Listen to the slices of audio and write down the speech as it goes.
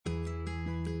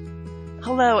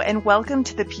Hello, and welcome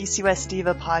to the PCOS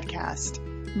Diva podcast.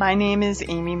 My name is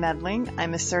Amy Medling.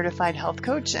 I'm a certified health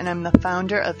coach, and I'm the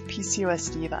founder of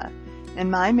PCOS Diva.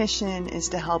 And my mission is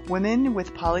to help women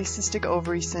with polycystic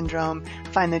ovary syndrome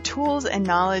find the tools and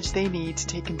knowledge they need to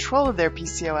take control of their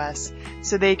PCOS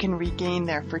so they can regain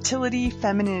their fertility,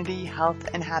 femininity, health,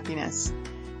 and happiness.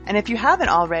 And if you haven't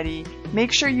already,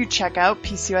 make sure you check out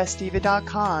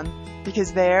PCOSdiva.com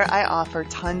because there I offer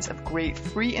tons of great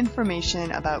free information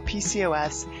about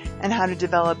PCOS and how to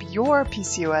develop your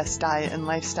PCOS diet and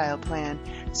lifestyle plan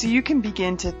so you can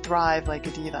begin to thrive like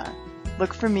a diva.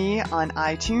 Look for me on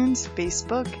iTunes,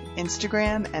 Facebook,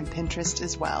 Instagram, and Pinterest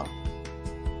as well.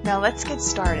 Now let's get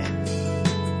started.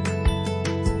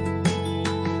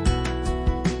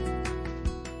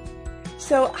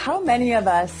 So how many of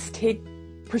us take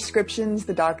prescriptions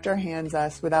the doctor hands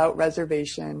us without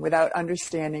reservation, without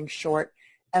understanding short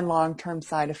and long-term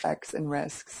side effects and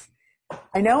risks?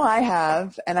 I know I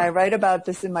have, and I write about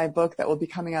this in my book that will be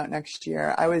coming out next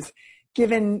year. I was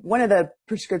given, one of the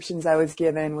prescriptions I was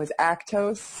given was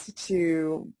Actos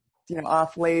to,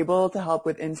 off-label to help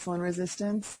with insulin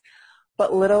resistance.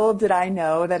 But little did I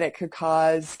know that it could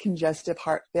cause congestive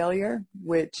heart failure,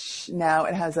 which now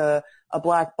it has a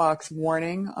black box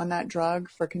warning on that drug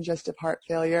for congestive heart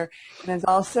failure, and has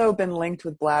also been linked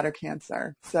with bladder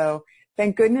cancer. So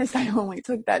thank goodness I only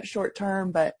took that short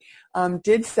term, but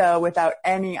did so without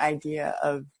any idea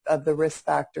of the risk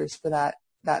factors for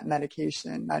that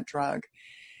medication, that drug.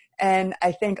 And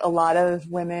I think a lot of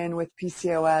women with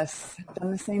PCOS have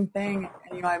done the same thing.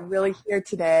 And, I'm really here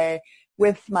today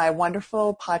with my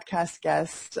wonderful podcast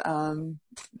guest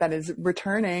that is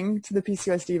returning to the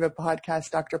PCOS Diva podcast,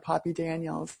 Dr. Poppy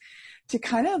Daniels, to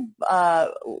kind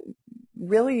of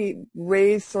really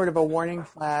raise sort of a warning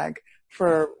flag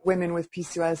for women with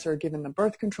PCOS who are given the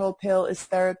birth control pill as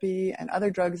therapy and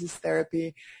other drugs as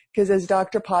therapy. Because as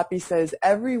Dr. Poppy says,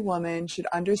 every woman should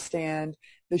understand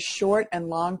the short and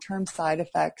long-term side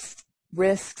effects,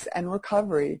 risks, and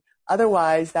recovery.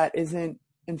 Otherwise, that isn't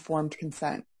informed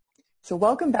consent. So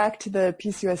welcome back to the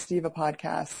PCOS Diva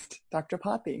podcast, Dr.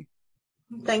 Poppy.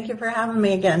 Thank you for having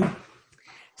me again.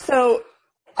 So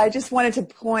I just wanted to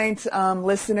point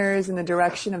listeners in the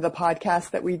direction of the podcast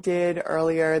that we did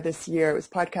earlier this year. It was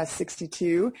podcast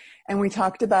 62, and we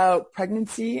talked about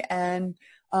pregnancy and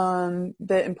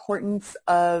the importance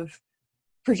of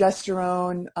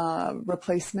progesterone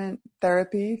replacement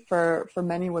therapy for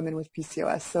many women with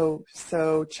PCOS.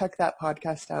 So check that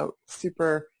podcast out.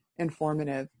 Super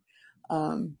informative.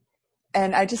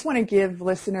 And I just want to give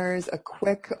listeners a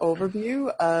quick overview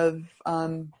of,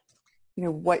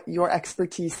 what your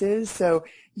expertise is. So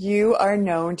you are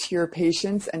known to your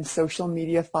patients and social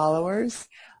media followers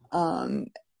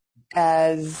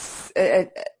as a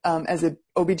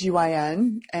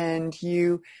OBGYN, and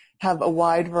you have a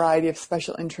wide variety of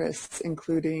special interests,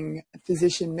 including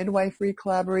physician midwifery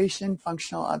collaboration,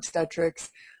 functional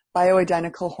obstetrics,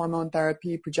 bioidentical hormone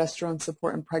therapy, progesterone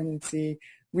support in pregnancy,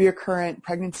 reoccurrent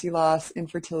pregnancy loss,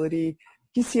 infertility,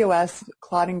 PCOS,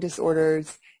 clotting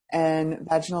disorders, and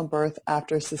vaginal birth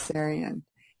after cesarean.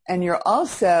 And you're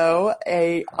also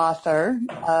a author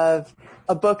of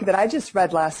a book that I just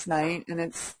read last night, and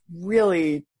it's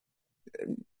really,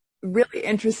 really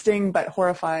interesting but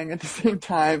horrifying at the same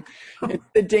time. It's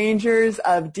The Dangers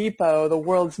of Depo, the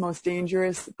world's most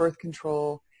dangerous birth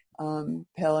control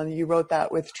pill, and you wrote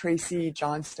that with Tracy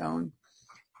Johnstone.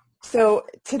 So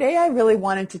today I really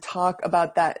wanted to talk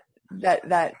about that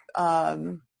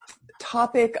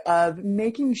topic of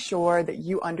making sure that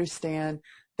you understand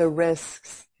the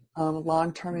risks,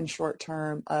 long-term and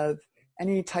short-term, of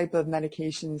any type of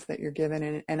medications that you're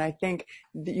given. And I think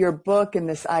your book and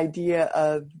this idea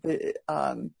of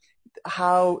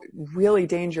how really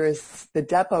dangerous the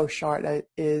Depo shot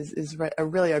is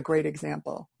really a great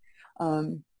example.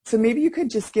 So maybe you could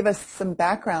just give us some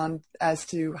background as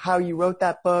to how you wrote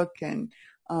that book and,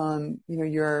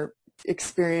 your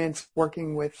experience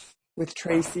working with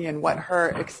Tracy and what her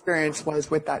experience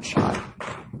was with that shot.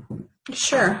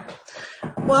 Sure.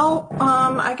 Well,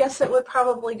 I guess it would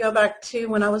probably go back to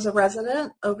when I was a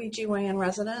resident, OBGYN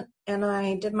resident, and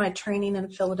I did my training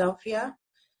in Philadelphia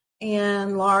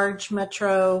and large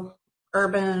metro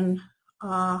urban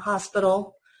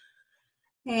hospital.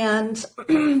 And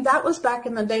that was back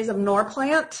in the days of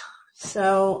Norplant.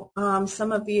 So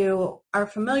some of you are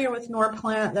familiar with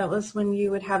Norplant. That was when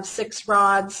you would have 6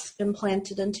 rods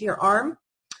implanted into your arm.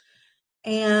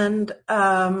 And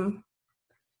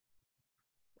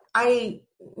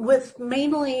with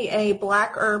mainly a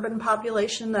Black urban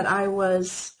population that I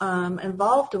was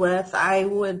involved with, I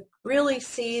would really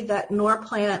see that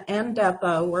Norplant and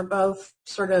Depo were both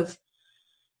sort of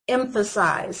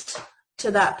emphasized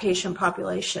to that patient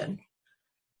population.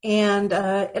 And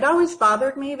it always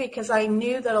bothered me because I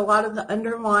knew that a lot of the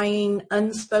underlying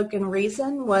unspoken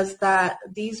reason was that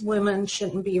these women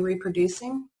shouldn't be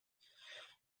reproducing.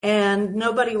 And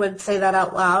nobody would say that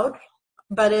out loud,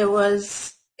 but it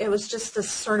was just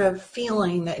this sort of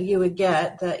feeling that you would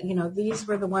get that, these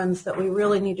were the ones that we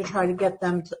really need to try to get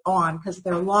them on because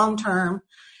they're long-term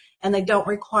and they don't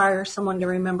require someone to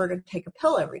remember to take a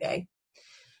pill every day.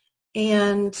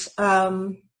 And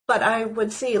but I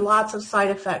would see lots of side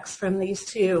effects from these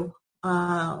two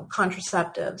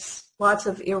contraceptives, lots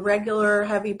of irregular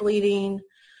heavy bleeding,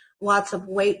 lots of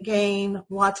weight gain,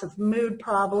 lots of mood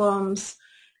problems,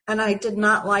 and I did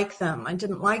not like them. I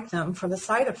didn't like them for the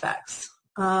side effects.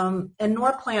 And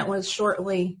Norplant was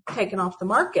shortly taken off the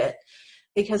market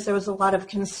because there was a lot of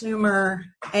consumer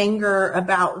anger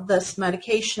about this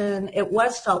medication. It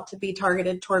was felt to be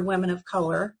targeted toward women of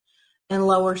color and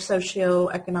lower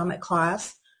socioeconomic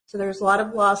class. So there's a lot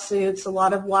of lawsuits, a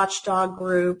lot of watchdog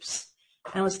groups,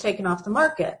 and was taken off the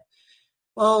market.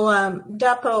 Well,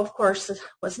 Depo, of course,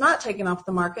 was not taken off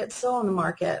the market, still on the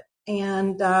market,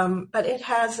 and but it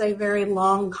has a very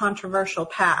long controversial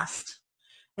past.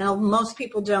 Now, most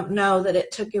people don't know that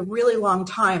it took a really long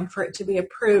time for it to be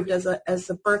approved as a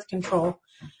birth control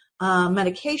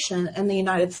medication in the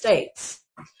United States.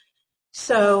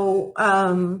 So,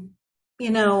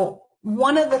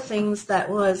 one of the things that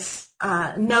was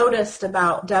noticed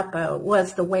about Depo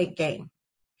was the weight gain.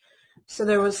 So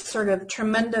there was sort of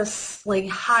tremendously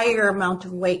higher amount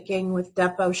of weight gain with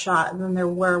Depo shot than there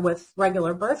were with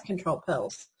regular birth control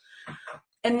pills.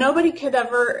 And nobody could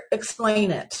ever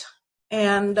explain it.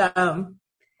 And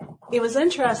it was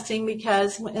interesting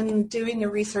because in doing the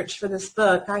research for this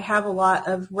book, I have a lot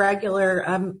of regular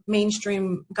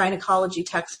mainstream gynecology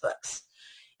textbooks.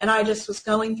 And I just was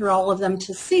going through all of them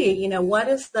to see, what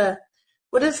is the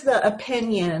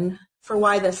opinion for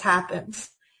why this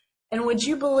happens? And would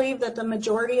you believe that the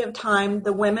majority of time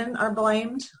the women are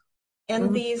blamed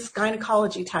in these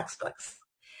gynecology textbooks?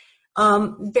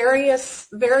 Various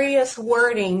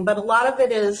wording, but a lot of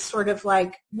it is sort of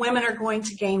like women are going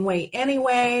to gain weight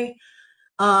anyway,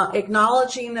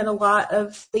 acknowledging that a lot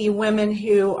of the women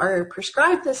who are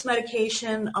prescribed this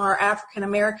medication are African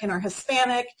American or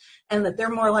Hispanic, and that they're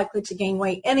more likely to gain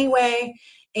weight anyway,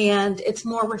 and it's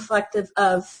more reflective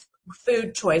of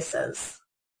food choices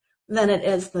than it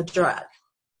is the drug.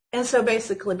 And so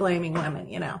basically blaming women,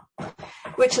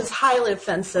 which is highly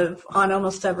offensive on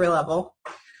almost every level.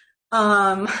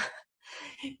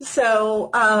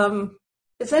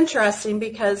 It's interesting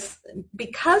because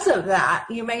of that,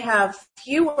 you may have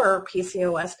fewer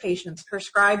PCOS patients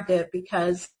prescribed it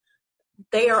because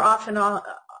they are often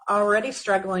already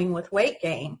struggling with weight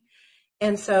gain.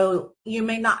 And so you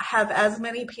may not have as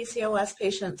many PCOS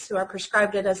patients who are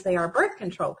prescribed it as they are birth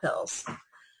control pills.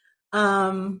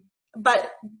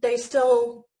 But they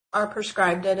still are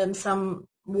prescribed it in some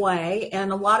way.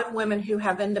 And a lot of women who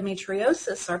have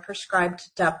endometriosis are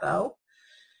prescribed Depo.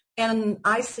 And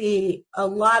I see a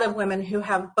lot of women who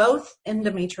have both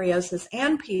endometriosis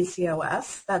and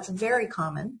PCOS. That's very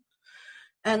common.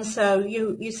 And so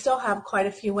you still have quite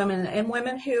a few women, and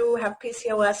women who have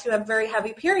PCOS who have very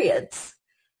heavy periods.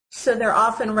 So they're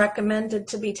often recommended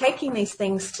to be taking these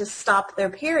things to stop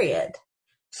their period,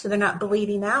 so they're not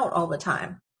bleeding out all the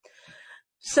time.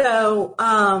 So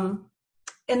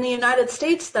in the United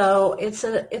States, though, it's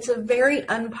a very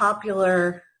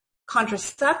unpopular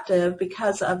contraceptive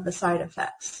because of the side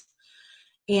effects.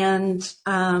 And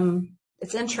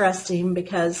it's interesting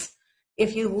because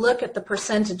if you look at the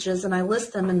percentages, and I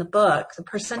list them in the book, the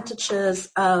percentages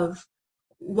of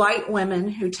white women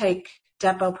who take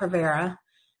Depo-Provera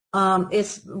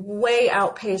is way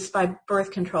outpaced by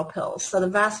birth control pills. So the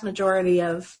vast majority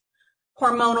of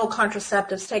hormonal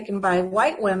contraceptives taken by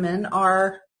white women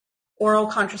are oral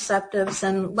contraceptives,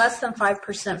 and less than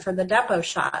 5% for the Depo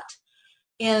shot.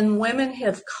 In women who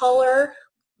have color,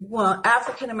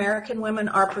 African American women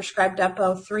are prescribed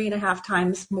Depo 3.5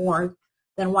 times more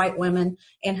than white women,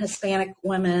 and Hispanic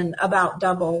women about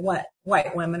double what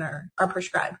white women are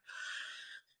prescribed.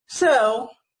 So,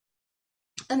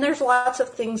 and there's lots of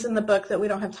things in the book that we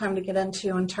don't have time to get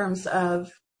into in terms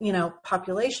of,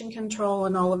 population control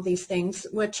and all of these things,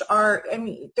 which are,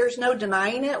 there's no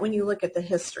denying it when you look at the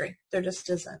history. There just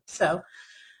isn't. So,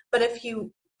 but if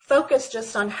you focus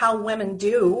just on how women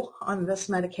do on this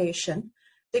medication,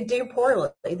 they do poorly.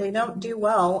 They don't do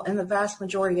well in the vast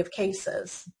majority of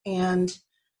cases. And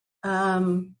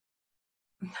one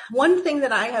thing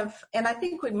that I have, and I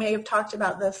think we may have talked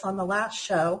about this on the last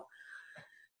show,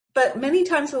 But many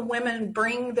times when women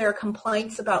bring their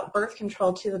complaints about birth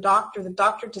control to the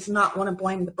doctor does not want to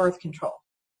blame the birth control.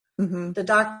 Mm-hmm. The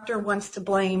doctor wants to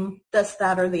blame this,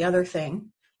 that, or the other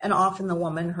thing, and often the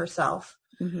woman herself.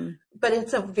 Mm-hmm. But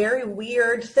it's a very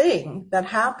weird thing that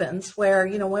happens where,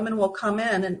 women will come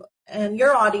in and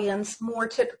your audience, more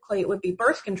typically it would be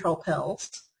birth control pills.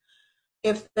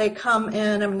 If they come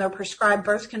in and they're prescribed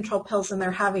birth control pills and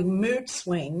they're having mood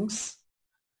swings,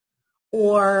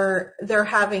 or they're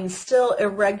having still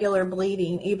irregular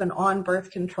bleeding even on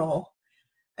birth control.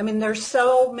 I mean, there's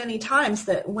so many times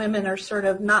that women are sort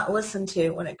of not listened to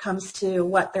when it comes to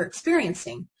what they're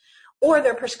experiencing. Or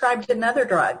they're prescribed another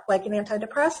drug, like an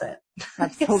antidepressant.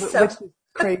 Absolutely, which is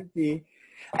crazy.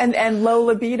 And low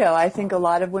libido. I think a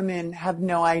lot of women have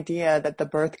no idea that the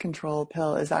birth control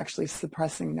pill is actually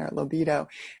suppressing their libido.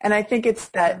 And I think it's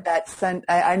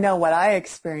I know what I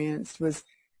experienced was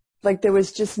like there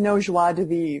was just no joie de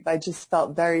vivre. I just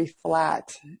felt very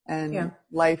flat and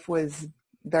life was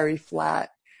very flat.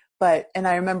 And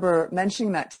I remember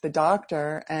mentioning that to the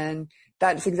doctor, and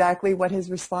that's exactly what his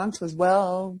response was.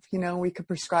 Well, we could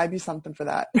prescribe you something for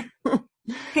that.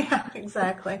 Yeah,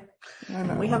 exactly.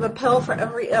 We have a pill for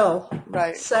every ill.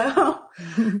 Right. So,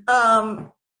 I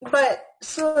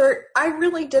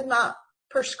really did not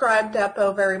prescribe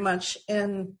Depo very much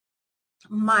in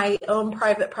my own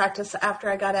private practice after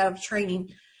I got out of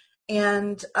training.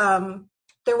 And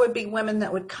there would be women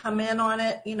that would come in on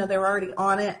it, they were already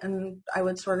on it, and I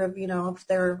would sort of, if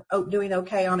they're doing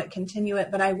okay on it, continue it.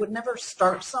 But I would never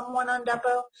start someone on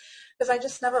Depo because I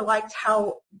just never liked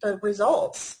how the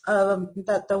results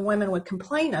that the women would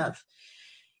complain of.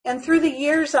 And through the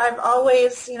years, I've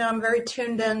always, I'm very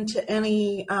tuned into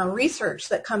any research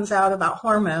that comes out about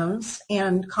hormones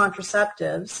and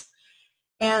contraceptives.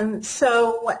 And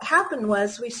so what happened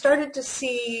was we started to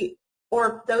see,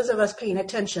 or those of us paying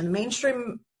attention,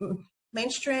 mainstream,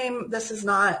 this is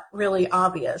not really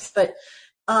obvious, but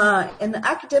in the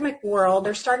academic world,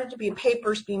 there started to be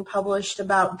papers being published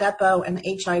about Depo and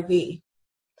HIV,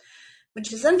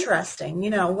 which is interesting.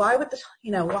 Why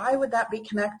would that be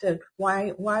connected?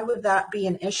 Why would that be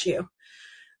an issue?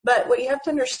 But what you have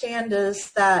to understand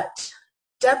is that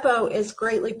Depo is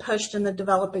greatly pushed in the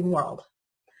developing world.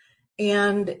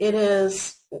 And it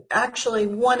is actually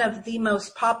one of the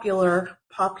most popular,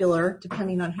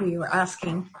 depending on who you are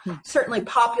asking, certainly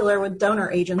popular with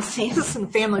donor agencies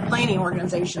and family planning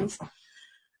organizations,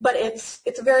 but it's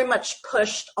very much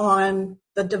pushed on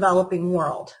the developing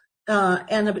world,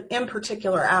 and in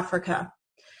particular Africa.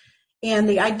 And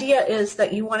the idea is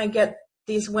that you want to get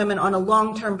these women on a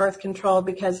long-term birth control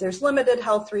because there's limited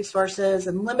health resources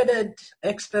and limited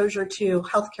exposure to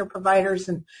healthcare providers,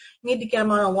 and you need to get them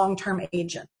on a long-term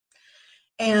agent.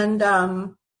 And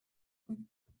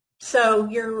so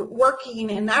you're working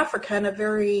in Africa in a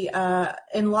very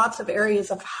in lots of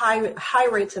areas of high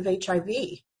rates of HIV,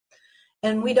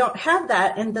 and we don't have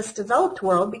that in this developed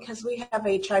world because we have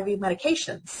HIV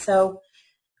medications. So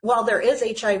while there is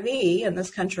HIV in this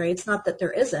country, it's not that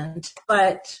there isn't,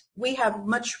 but we have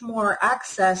much more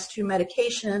access to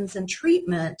medications and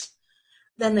treatment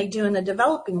than they do in the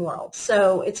developing world.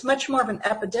 So it's much more of an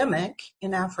epidemic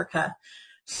in Africa.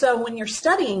 So when you're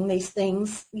studying these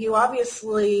things, you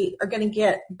obviously are going to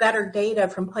get better data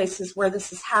from places where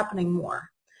this is happening more.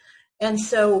 And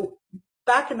so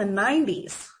back in the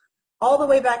 90s, all the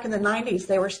way back in the 90s,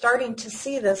 they were starting to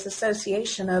see this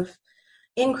association of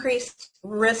increased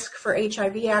risk for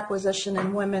HIV acquisition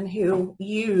in women who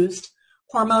used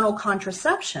hormonal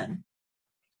contraception.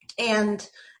 And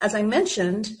as I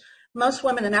mentioned, most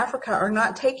women in Africa are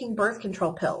not taking birth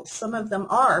control pills. Some of them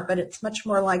are, but it's much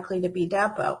more likely to be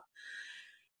Depo.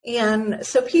 And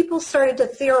so people started to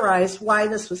theorize why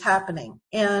this was happening.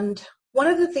 And one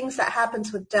of the things that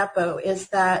happens with Depo is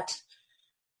that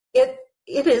it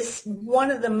is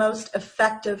one of the most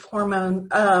effective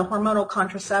hormonal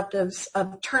contraceptives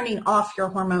of turning off your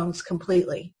hormones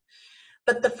completely.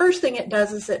 But the first thing it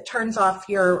does is it turns off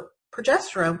your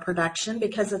progesterone production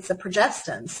because it's a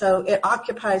progestin. So it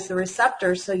occupies the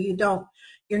receptor so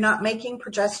you're not making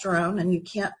progesterone and you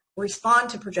can't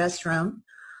respond to progesterone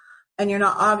and you're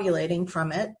not ovulating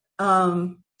from it.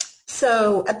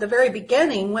 So at the very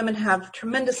beginning, women have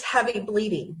tremendous heavy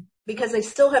bleeding because they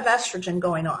still have estrogen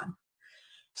going on.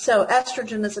 So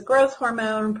estrogen is a growth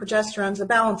hormone, progesterone is a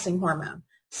balancing hormone.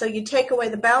 So you take away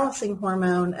the balancing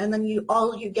hormone, and then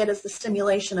all you get is the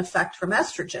stimulation effect from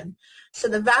estrogen. So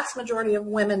the vast majority of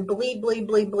women bleed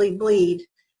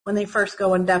when they first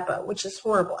go on Depo, which is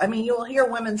horrible. I mean, you'll hear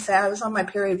women say, I was on my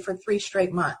period for 3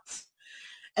 straight months.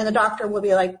 And the doctor will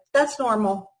be like, that's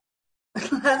normal.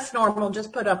 That's normal.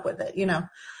 Just put up with it,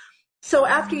 So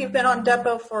after you've been on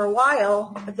Depo for a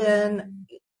while, then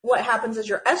what happens is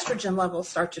your estrogen levels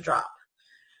start to drop.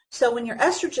 So when your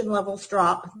estrogen levels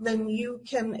drop, then you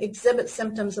can exhibit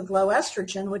symptoms of low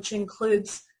estrogen, which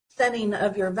includes thinning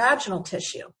of your vaginal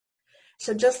tissue.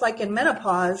 So just like in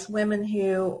menopause, women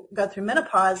who go through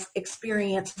menopause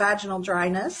experience vaginal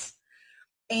dryness,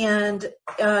 and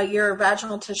your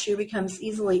vaginal tissue becomes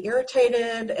easily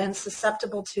irritated and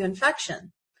susceptible to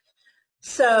infection.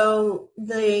 So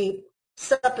the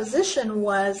supposition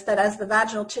was that as the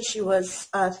vaginal tissue was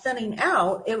thinning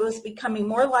out, it was becoming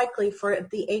more likely for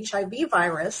the HIV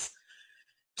virus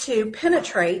to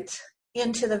penetrate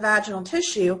into the vaginal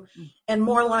tissue and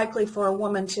more likely for a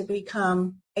woman to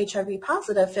become HIV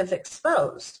positive if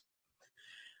exposed.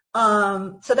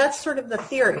 So that's sort of the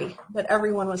theory that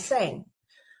everyone was saying.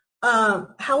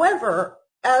 However,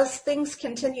 as things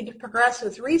continued to progress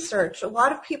with research, a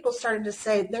lot of people started to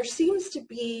say there seems to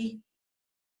be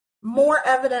more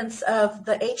evidence of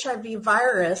the HIV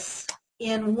virus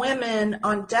in women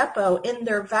on Depo in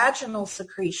their vaginal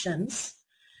secretions.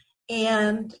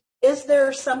 And is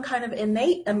there some kind of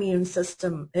innate immune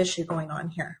system issue going on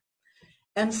here?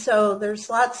 And so there's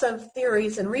lots of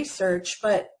theories and research,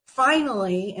 but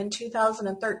finally in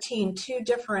 2013, 2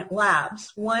 different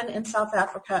labs, one in South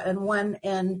Africa and one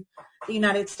in the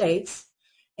United States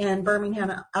in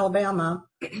Birmingham, Alabama,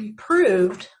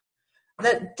 proved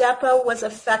that Depo was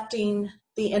affecting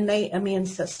the innate immune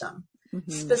system.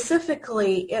 Mm-hmm.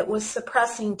 Specifically, it was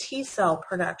suppressing T cell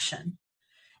production.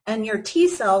 And your T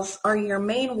cells are your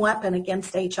main weapon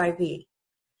against HIV.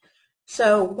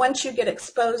 So once you get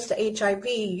exposed to HIV,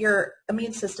 your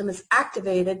immune system is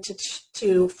activated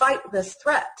to fight this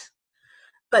threat.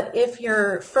 But if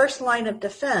your first line of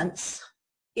defense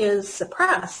is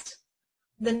suppressed,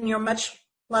 then you're much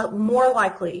more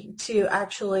likely to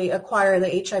actually acquire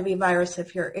the HIV virus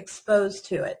if you're exposed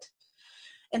to it.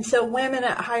 And so women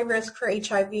at high risk for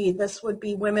HIV, this would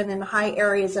be women in high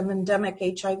areas of endemic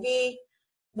HIV,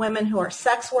 women who are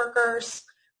sex workers,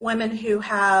 women who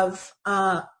have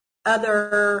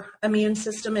other immune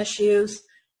system issues,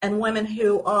 and women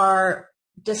who are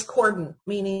discordant,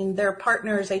 meaning their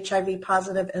partner is HIV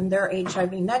positive and they're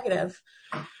HIV negative.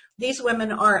 These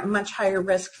women are at much higher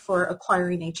risk for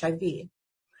acquiring HIV.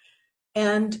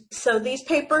 And so these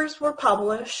papers were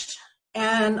published,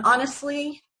 and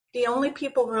honestly, the only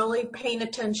people really paying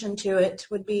attention to it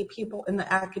would be people in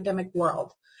the academic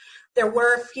world. There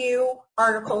were a few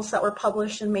articles that were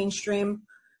published in mainstream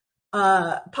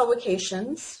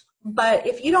publications, but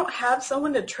if you don't have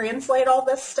someone to translate all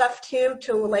this stuff to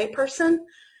a layperson,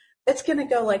 it's going to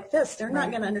go like this. They're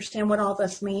not going to understand what all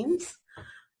this means.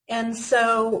 And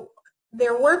so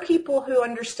there were people who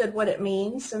understood what it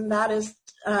means, and that is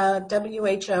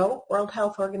WHO, World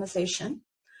Health Organization.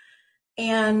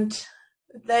 And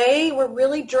they were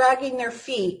really dragging their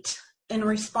feet in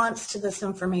response to this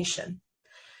information.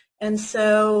 And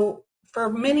so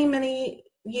for many, many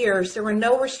years, there were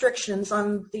no restrictions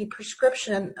on the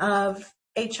prescription of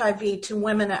HIV to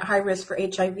women at high risk for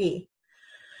HIV.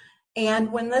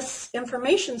 And when this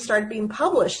information started being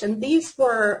published, and these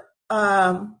were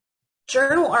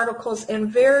journal articles in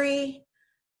very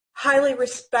highly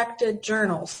respected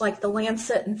journals like the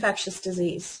Lancet Infectious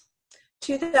Disease.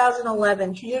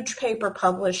 2011, huge paper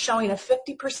published showing a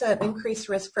 50% increased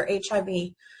risk for HIV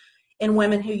in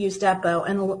women who use Depo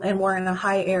and were in a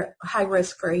high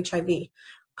risk for HIV.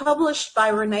 Published by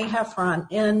Renee Heffron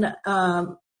in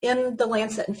the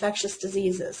Lancet Infectious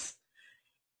Diseases.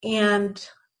 And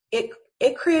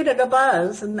it created a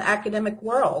buzz in the academic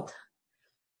world.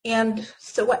 And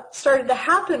so what started to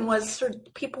happen was sort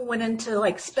of people went into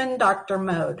like spin doctor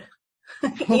mode,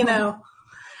 you know,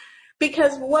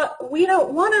 because we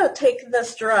don't want to take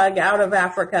this drug out of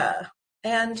Africa.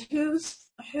 And whose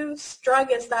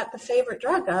drug is that the favorite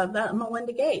drug of?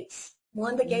 Melinda Gates.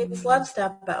 Melinda Gates loves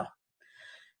Depo.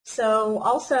 So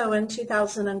also in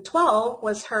 2012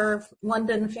 was her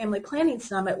London Family Planning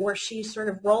Summit, where she sort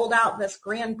of rolled out this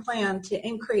grand plan to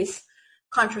increase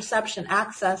contraception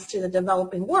access to the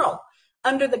developing world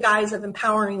under the guise of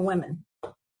empowering women.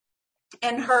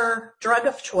 And her drug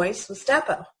of choice was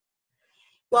Depo.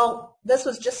 Well, this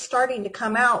was just starting to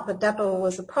come out that Depo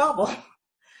was a problem.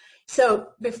 So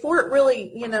before it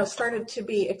really, started to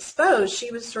be exposed,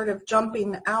 she was sort of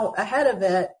jumping out ahead of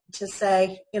it to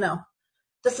say,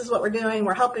 this is what we're doing.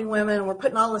 We're helping women. We're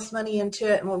putting all this money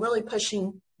into it, and we're really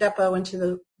pushing Depo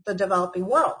into the developing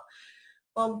world.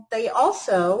 Well, they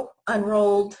also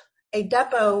unrolled a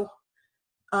Depo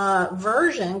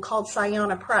version called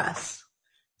Cyanopress.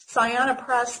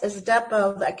 Cyanopress is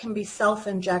Depo that can be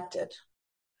self-injected.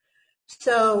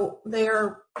 So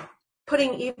they're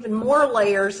putting even more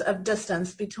layers of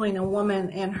distance between a woman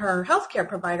and her healthcare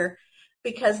provider,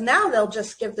 because now they'll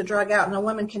just give the drug out and a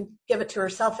woman can give it to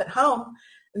herself at home,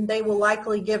 and they will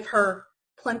likely give her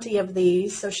plenty of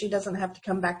these so she doesn't have to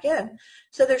come back in.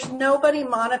 So there's nobody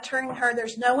monitoring her.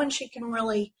 There's no one she can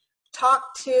really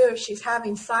talk to if she's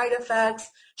having side effects.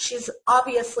 She's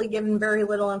obviously given very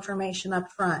little information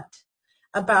up front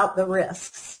about the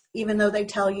risks, even though they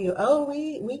tell you, oh,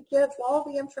 we give all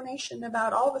the information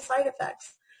about all the side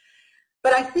effects.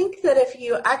 But I think that if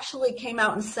you actually came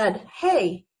out and said,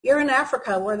 hey, you're in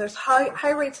Africa where there's high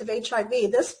rates of HIV,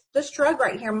 this drug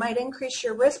right here might increase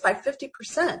your risk by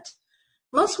 50%.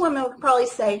 Most women would probably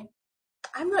say,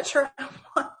 I'm not sure I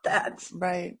want that.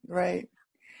 Right, right.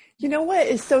 You know what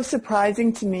is so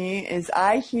surprising to me is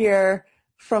I hear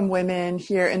from women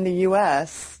here in the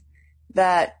U.S.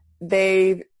 that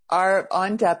they are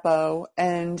on Depo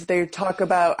and they talk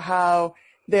about how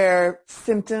their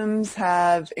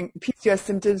PCOS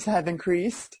symptoms have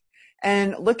increased.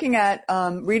 And looking at,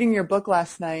 reading your book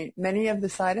last night, many of the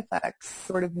side effects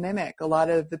sort of mimic a lot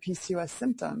of the PCOS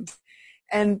symptoms.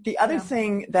 And the other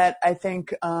thing that I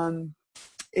think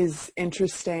is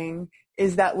interesting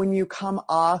is that when you come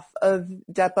off of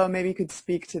Depo, maybe you could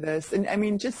speak to this, and I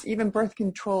mean, just even birth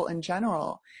control in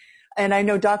general. And I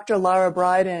know Dr. Lara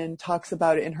Briden talks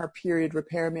about it in her period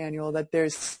repair manual, that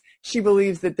she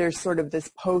believes that there's sort of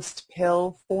this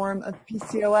post-pill form of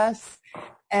PCOS.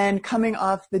 And coming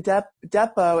off the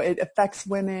Depo, it affects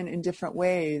women in different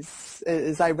ways,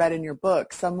 as I read in your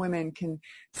book. Some women can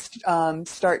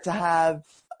start to have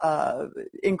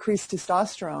increased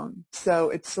testosterone. So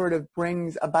it sort of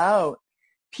brings about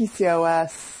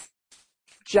PCOS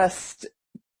just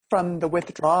from the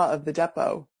withdrawal of the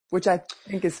Depo, which I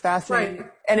think is fascinating.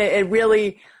 Right. And it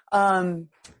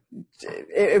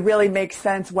really makes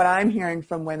sense what I'm hearing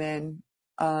from women,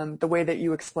 the way that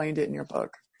you explained it in your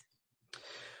book.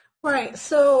 Right.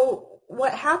 So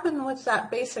what happened with that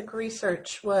basic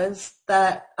research was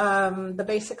that the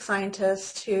basic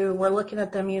scientists who were looking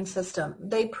at the immune system,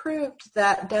 they proved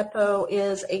that Depo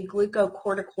is a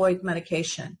glucocorticoid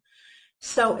medication.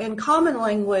 So in common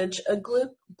language, a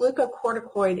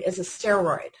glucocorticoid is a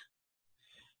steroid.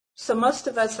 So most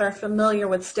of us are familiar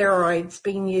with steroids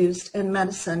being used in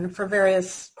medicine for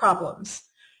various problems,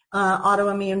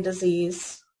 autoimmune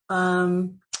disease,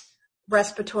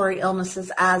 respiratory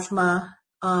illnesses, asthma,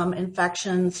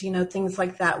 infections, things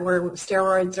like that where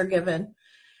steroids are given.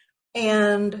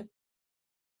 And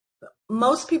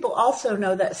most people also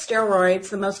know that steroids,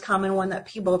 the most common one that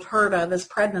people have heard of is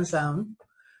prednisone,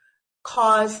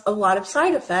 cause a lot of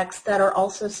side effects that are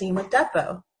also seen with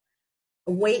Depo.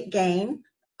 Weight gain,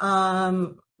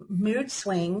 mood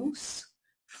swings,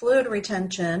 fluid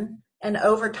retention, and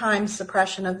over time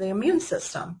suppression of the immune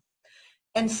system.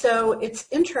 And so it's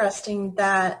interesting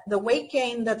that the weight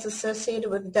gain that's associated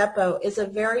with Depo is a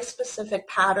very specific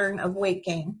pattern of weight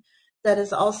gain that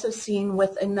is also seen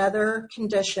with another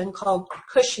condition called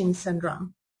Cushing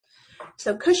syndrome.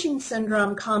 So Cushing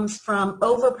syndrome comes from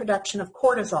overproduction of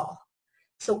cortisol.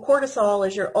 So cortisol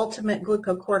is your ultimate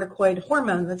glucocorticoid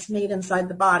hormone that's made inside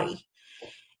the body.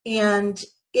 And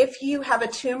if you have a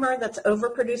tumor that's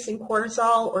overproducing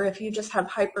cortisol, or if you just have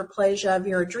hyperplasia of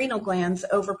your adrenal glands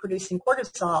overproducing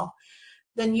cortisol,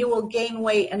 then you will gain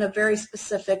weight in a very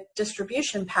specific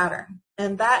distribution pattern.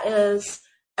 And that is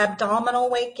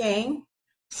abdominal weight gain.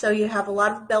 So you have a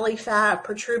lot of belly fat,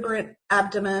 protuberant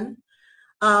abdomen.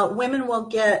 Women will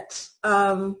get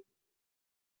a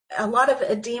lot of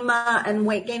edema and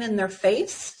weight gain in their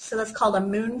face. So that's called a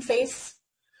moon face,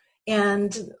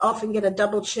 and often get a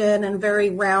double chin and very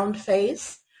round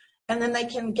face. And then they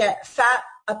can get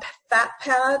a fat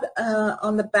pad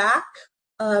on the back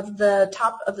of the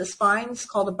top of the spine. It's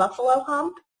called a buffalo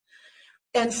hump.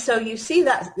 And so you see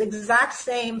that exact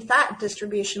same fat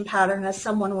distribution pattern as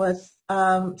someone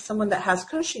that has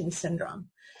Cushing syndrome.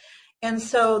 And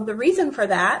so the reason for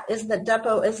that is that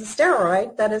Depo is a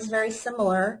steroid that is very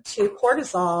similar to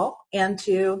cortisol and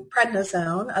to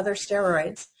prednisone, other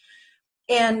steroids.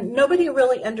 And nobody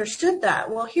really understood that.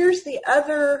 Well, here's the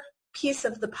other piece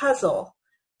of the puzzle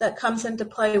that comes into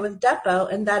play with Depo,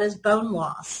 and that is bone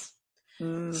loss.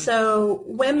 So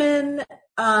women,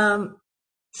 so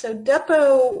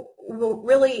Depo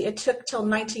it took till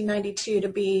 1992 to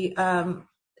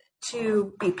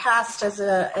be passed as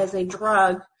a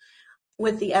drug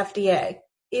with the FDA,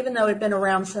 even though it had been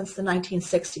around since the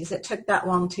 1960s. It took that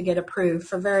long to get approved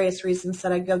for various reasons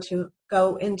that I go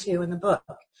into in the book.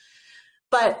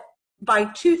 But by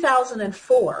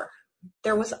 2004,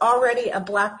 there was already a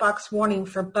black box warning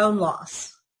for bone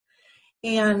loss.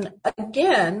 And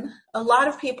again, a lot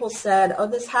of people said, oh,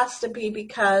 this has to be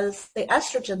because the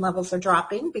estrogen levels are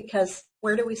dropping, because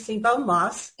where do we see bone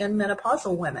loss in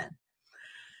menopausal women?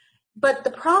 But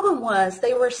the problem was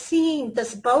they were seeing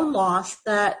this bone loss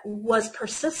that was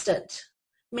persistent,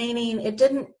 meaning it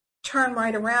didn't turn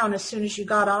right around as soon as you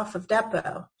got off of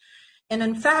Depo. And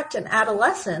in fact, in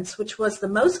adolescence, which was the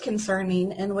most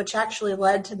concerning and which actually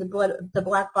led to the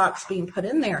black box being put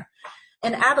in there,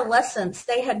 in adolescence,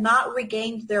 they had not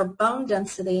regained their bone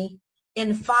density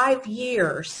in 5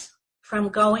 years from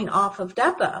going off of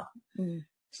Depo. Mm.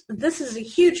 This is a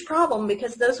huge problem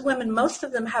because those women, most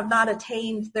of them have not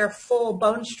attained their full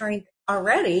bone strength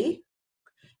already,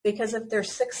 because if they're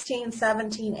 16,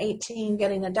 17, 18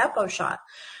 getting a Depo shot.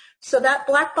 So that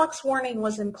black box warning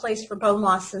was in place for bone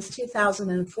loss since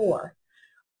 2004.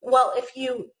 Well, if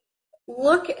you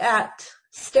look at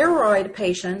steroid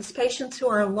patients who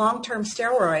are on long-term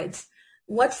steroids,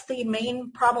 what's the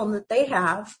main problem that they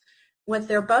have with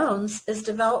their bones is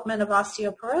development of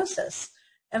osteoporosis.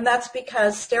 And that's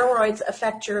because steroids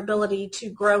affect your ability to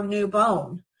grow new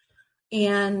bone.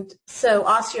 And so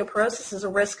osteoporosis is a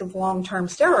risk of long-term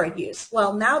steroid use.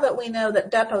 Well, now that we know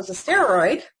that Depo is a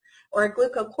steroid or a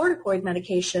glucocorticoid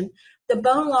medication, the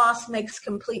bone loss makes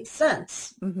complete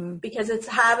sense because it's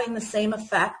having the same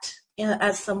effect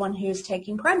as someone who's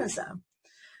taking prednisone.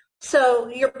 So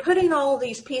you're putting all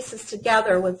these pieces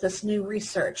together with this new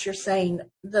research. You're saying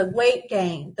the weight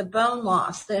gain, the bone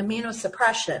loss, the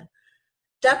immunosuppression.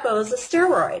 Depo is a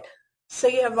steroid. So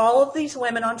you have all of these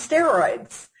women on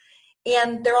steroids,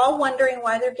 and they're all wondering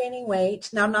why they're gaining weight.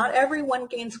 Now, not everyone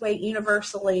gains weight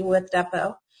universally with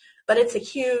Depo, but it's a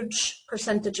huge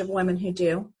percentage of women who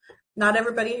do. Not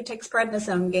everybody who takes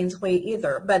prednisone gains weight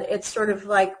either, but it's sort of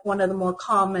like one of the more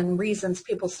common reasons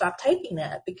people stop taking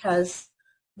it, because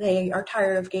they are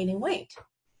tired of gaining weight.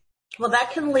 Well,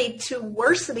 that can lead to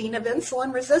worsening of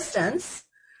insulin resistance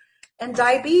and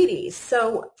diabetes.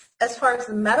 So as far as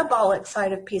the metabolic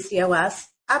side of PCOS,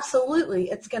 absolutely,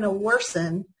 it's going to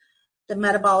worsen the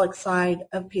metabolic side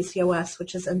of PCOS,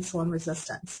 which is insulin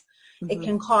resistance. Mm-hmm. It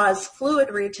can cause fluid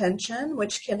retention,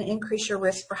 which can increase your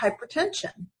risk for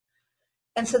hypertension.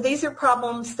 And so these are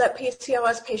problems that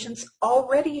PCOS patients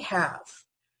already have.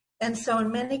 And so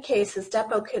in many cases,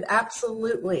 Depo could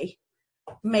absolutely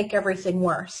make everything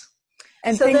worse.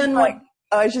 And so then, like,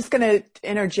 I was just going to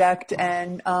interject,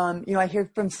 and I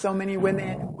hear from so many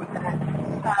women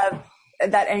that have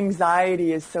that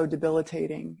anxiety is so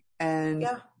debilitating, and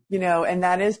and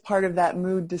that is part of that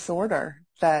mood disorder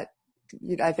that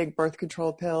I think birth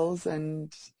control pills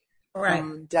and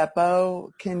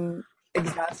Depo can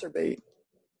exacerbate.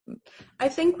 I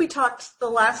think we talked the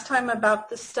last time about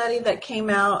the study that came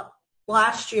out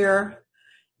last year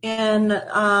in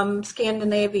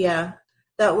Scandinavia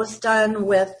that was done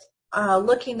with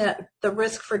looking at the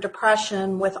risk for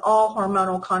depression with all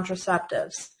hormonal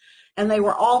contraceptives. And they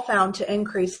were all found to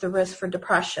increase the risk for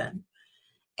depression.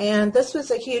 And this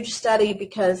was a huge study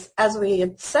because, as we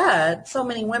had said, so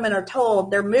many women are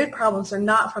told their mood problems are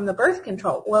not from the birth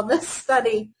control. Well, this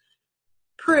study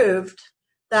proved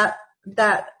that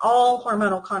all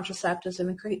hormonal contraceptives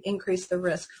increase the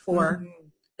risk for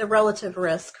the relative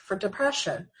risk for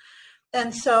depression.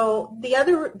 And so the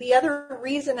other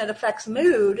reason it affects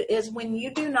mood is when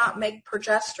you do not make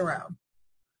progesterone.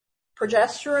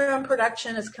 Progesterone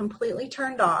production is completely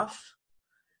turned off.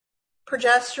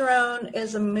 Progesterone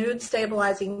is a mood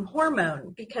stabilizing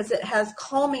hormone because it has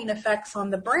calming effects on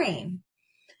the brain.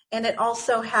 And it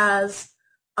also has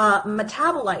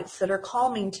metabolites that are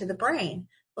calming to the brain.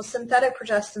 Well, synthetic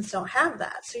progestins don't have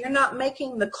that. So you're not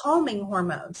making the calming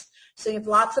hormones. So you have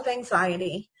lots of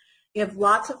anxiety. You have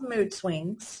lots of mood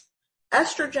swings.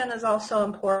 Estrogen is also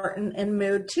important in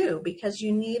mood too, because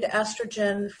you need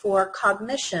estrogen for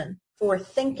cognition, for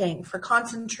thinking, for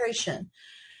concentration.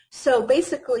 So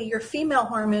basically your female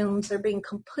hormones are being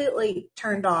completely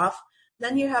turned off.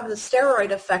 Then you have the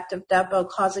steroid effect of Depo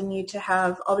causing you to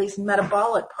have all these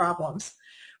metabolic problems.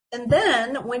 And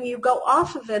then when you go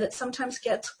off of it, it sometimes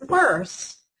gets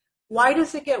worse. Why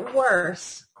does it get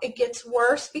worse? It gets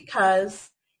worse because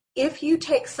if you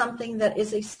take something that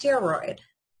is a steroid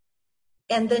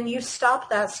and then you stop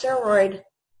that steroid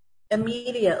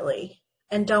immediately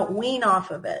and don't wean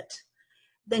off of it,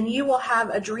 then you will have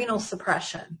adrenal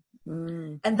suppression.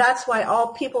 And that's why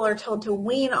all people are told to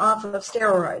wean off of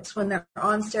steroids when they're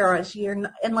on steroids,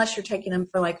 unless you're taking them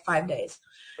for like 5 days.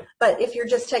 But if you're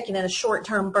just taking in a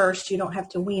short-term burst, you don't have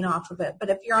to wean off of it. But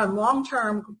if you're on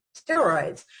long-term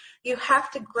steroids, you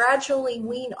have to gradually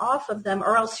wean off of them,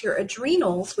 or else your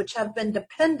adrenals, which have been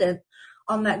dependent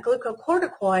on that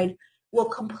glucocorticoid, will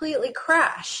completely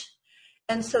crash.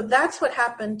 And so that's what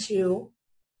happened to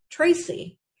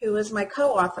Tracy, who is my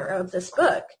co-author of this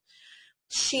book.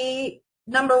 She,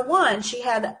 number one, she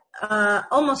had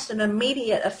almost an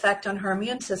immediate effect on her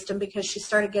immune system because she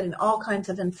started getting all kinds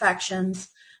of infections,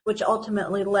 which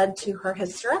ultimately led to her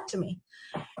hysterectomy.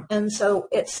 And so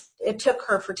it took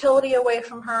her fertility away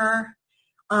from her.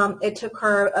 It took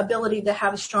her ability to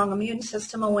have a strong immune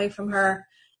system away from her.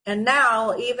 And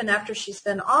now, even after she's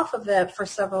been off of it for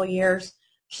several years,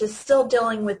 she's still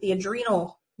dealing with the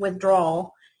adrenal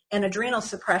withdrawal and adrenal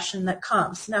suppression that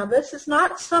comes. Now, this is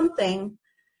not something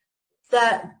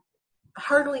that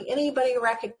hardly anybody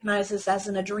recognizes as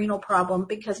an adrenal problem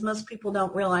because most people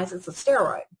don't realize it's a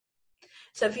steroid.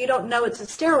 So if you don't know it's a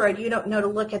steroid, you don't know to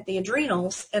look at the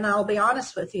adrenals. And I'll be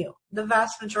honest with you, the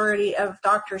vast majority of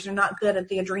doctors are not good at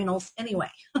the adrenals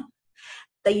anyway.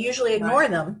 They usually ignore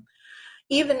them.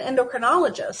 Even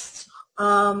endocrinologists,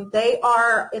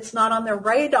 it's not on their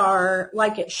radar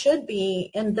like it should be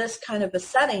in this kind of a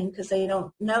setting because they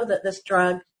don't know that this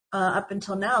drug, up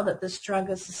until now, that this drug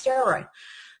is a steroid.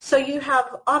 So you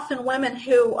have often women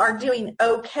who are doing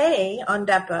okay on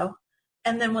Depo,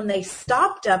 and then when they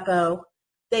stop Depo,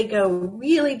 they go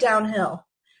really downhill.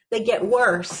 They get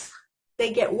worse.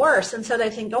 And so they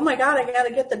think, oh my God, I got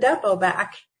to get the Depo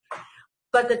back.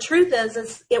 But the truth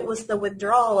is it was the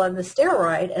withdrawal of the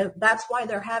steroid, and that's why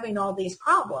they're having all these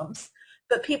problems.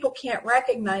 But people can't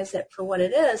recognize it for what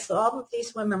it is, so all of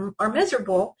these women are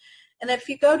miserable. And if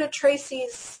you go to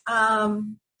Tracy's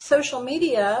social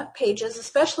media pages,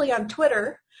 especially on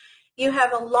Twitter, you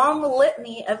have a long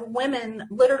litany of women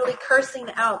literally cursing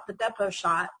out the Depo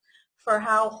shot for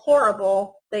how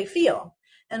horrible they feel.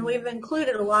 And we've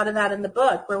included a lot of that in the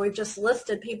book where we've just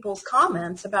listed people's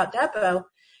comments about Depo.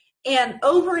 And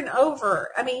over,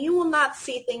 I mean, you will not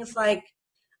see things like,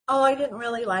 oh, I didn't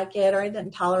really like it, or I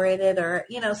didn't tolerate it, or,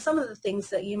 some of the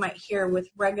things that you might hear with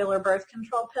regular birth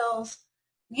control pills.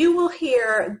 You will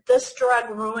hear, this drug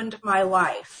ruined my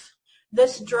life.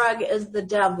 This drug is the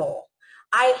devil.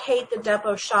 I hate the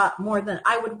Depo shot more than,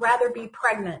 I would rather be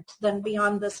pregnant than be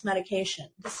on this medication.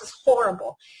 This is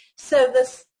horrible. So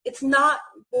it's not,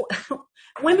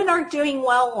 women aren't doing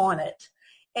well on it.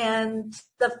 And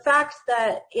the fact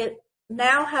that it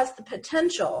now has the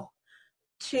potential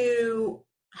to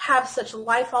have such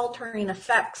life-altering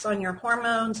effects on your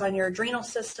hormones, on your adrenal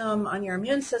system, on your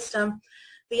immune system,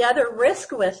 the other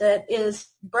risk with it is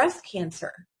breast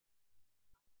cancer.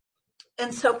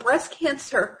 And so breast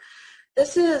cancer,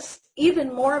 this is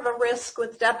even more of a risk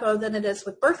with Depo than it is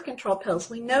with birth control pills.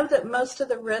 We know that most of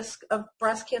the risk of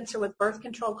breast cancer with birth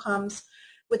control comes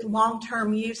with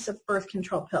long-term use of birth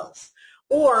control pills,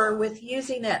 or with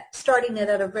using it, starting it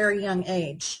at a very young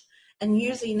age and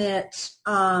using it,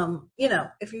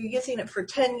 if you're using it for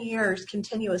 10 years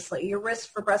continuously, your risk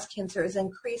for breast cancer is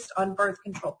increased on birth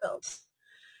control pills.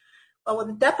 Well,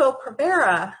 with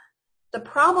Depo-Provera, the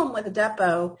problem with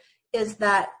Depo is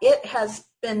that it has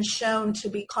been shown to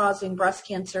be causing breast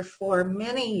cancer for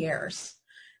many years.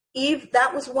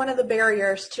 That was one of the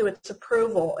barriers to its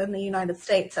approval in the United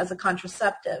States as a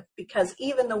contraceptive, because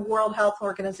even the World Health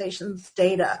Organization's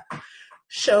data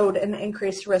showed an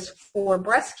increased risk for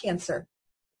breast cancer,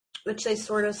 which they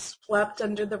sort of swept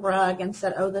under the rug and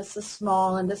said, oh, this is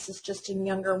small and this is just in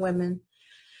younger women.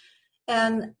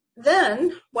 And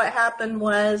then what happened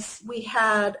was we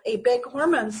had a big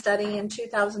hormone study in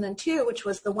 2002, which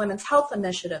was the Women's Health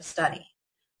Initiative study.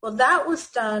 Well, that was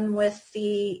done with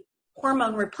the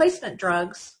hormone replacement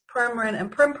drugs, Premarin and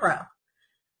Prempro.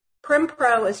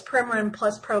 Prempro is Premarin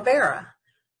plus Provera.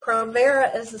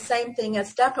 Provera is the same thing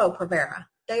as Depo-Provera.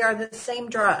 They are the same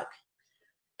drug.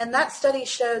 And that study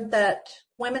showed that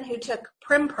women who took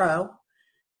Prempro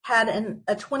had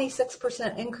a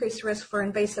 26% increased risk for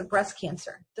invasive breast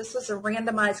cancer. This was a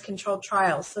randomized controlled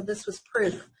trial, so this was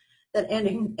proof that it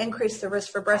increased the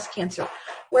risk for breast cancer.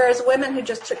 Whereas women who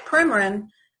just took Premarin,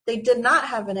 they did not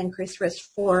have an increased risk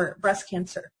for breast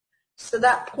cancer. So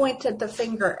that pointed the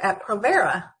finger at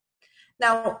Provera.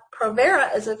 Now,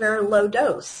 Provera is a very low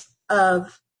dose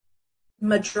of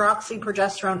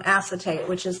medroxyprogesterone acetate,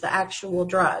 which is the actual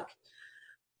drug.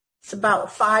 It's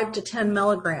about 5 to 10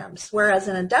 milligrams, whereas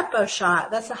in a Depo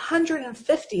shot, that's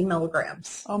 150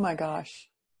 milligrams. Oh, my gosh.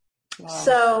 Wow.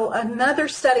 So another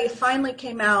study finally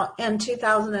came out in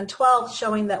 2012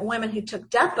 showing that women who took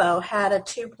Depo had a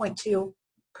 2.2%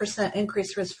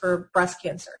 increased risk for breast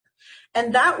cancer.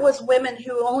 And that was women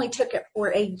who only took it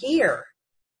for a year.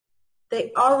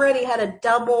 They already had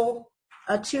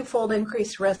a twofold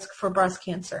increased risk for breast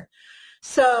cancer.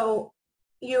 So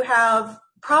you have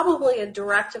probably a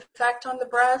direct effect on the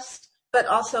breast, but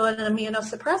also an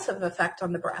immunosuppressive effect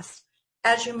on the breast.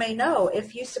 as you may know,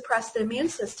 if you suppress the immune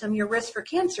system, your risk for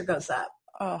cancer goes up.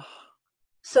 Oh.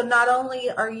 So not only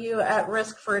are you at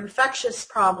risk for infectious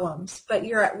problems, but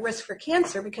you're at risk for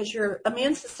cancer because your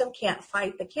immune system can't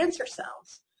fight the cancer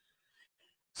cells.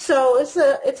 So it's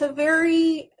a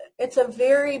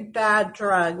very bad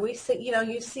drug. We see,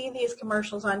 you see these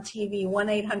commercials on TV,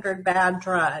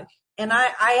 1-800-BAD-DRUG. And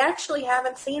I actually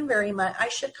haven't seen very much. I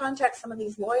should contact some of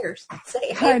these lawyers and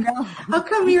say, hey, I know. how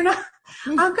come you're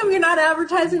not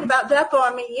advertising about Depo?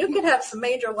 I mean, you could have some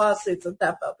major lawsuits with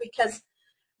Depo because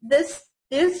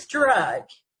this drug,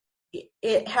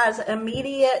 it has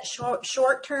immediate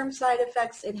short-term side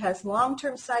effects. It has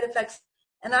long-term side effects.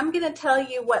 And I'm going to tell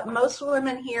you what most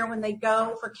women hear when they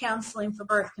go for counseling for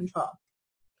birth control.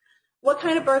 What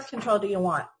kind of birth control do you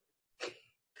want?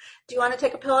 Do you want to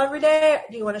take a pill every day?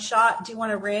 Do you want a shot? Do you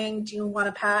want a ring? Do you want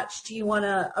a patch? Do you want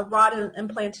a rod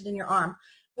implanted in your arm?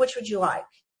 Which would you like?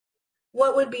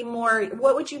 What would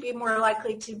you be more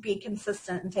likely to be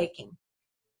consistent in taking?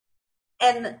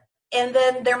 And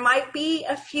then there might be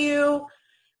a few.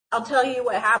 I'll tell you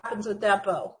what happens with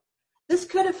Depo. This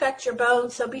could affect your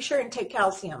bones, so be sure and take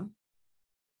calcium.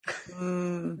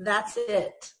 That's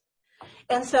it.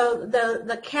 And so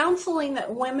the counseling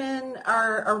that women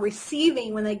are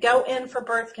receiving when they go in for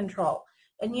birth control,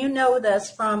 and you know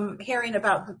this from hearing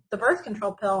about the birth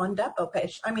control pill in Depo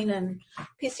patients, in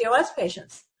PCOS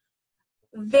patients,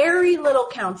 very little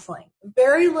counseling,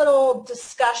 very little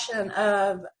discussion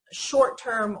of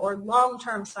short-term or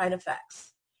long-term side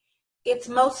effects. It's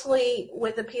mostly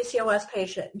with the PCOS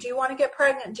patient. Do you want to get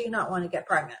pregnant? Do you not want to get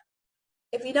pregnant?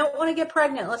 If you don't want to get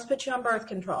pregnant, let's put you on birth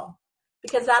control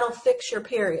because that'll fix your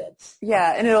periods.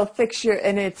 Yeah, and it'll fix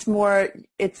and it's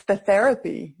the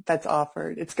therapy that's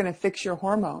offered. It's going to fix your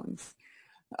hormones.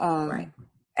 Right.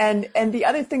 And the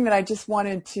other thing that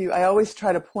I always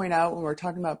try to point out when we're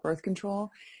talking about birth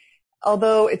control,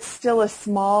 although it's still a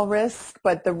small risk,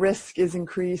 but the risk is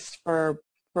increased for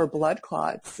blood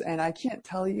clots. And I can't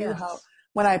tell you how,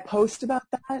 when I post about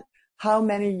that, how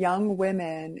many young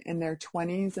women in their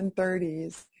 20s and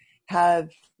 30s have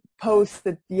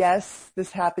posted, yes,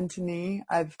 this happened to me.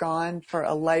 I've gone for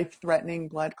a life-threatening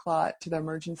blood clot to the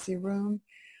emergency room,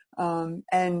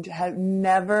 and have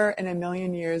never in a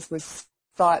million years was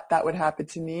thought that would happen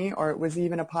to me, or it was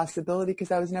even a possibility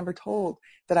because I was never told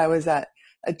that I was at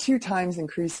a 2 times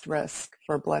increased risk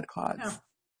for blood clots. Yeah,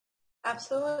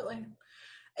 absolutely.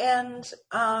 And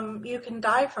you can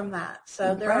die from that.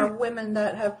 So there are women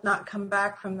that have not come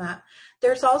back from that.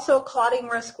 There's also a clotting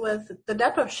risk with the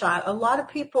Depo shot. A lot of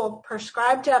people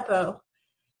prescribe Depo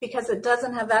because it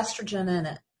doesn't have estrogen in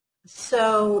it.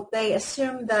 So they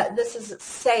assume that this is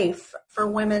safe for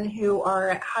women who are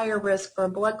at higher risk for a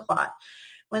blood clot.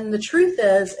 When the truth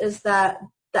is that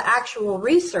the actual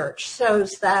research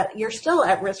shows that you're still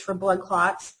at risk for blood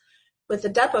clots with the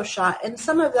Depo shot, and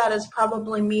some of that is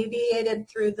probably mediated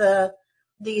through the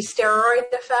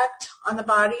steroid effect on the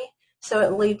body, so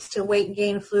it leads to weight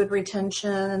gain, fluid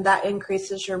retention, and that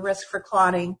increases your risk for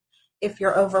clotting if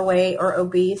you're overweight or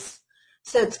obese.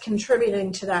 So it's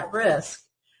contributing to that risk.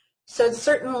 So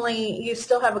certainly you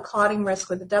still have a clotting risk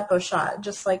with the Depo shot,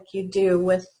 just like you do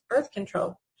with birth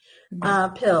control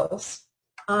pills.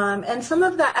 And some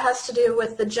of that has to do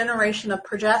with the generation of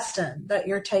progestin that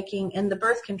you're taking in the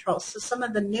birth control. So some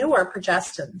of the newer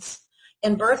progestins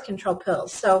in birth control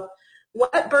pills. So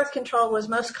what birth control was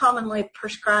most commonly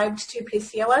prescribed to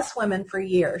PCOS women for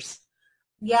years?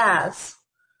 Yasmin,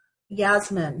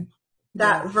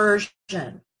 that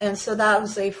version. And so that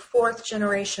was a 4th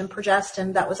generation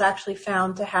progestin that was actually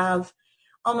found to have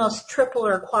almost triple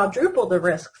or quadruple the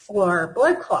risk for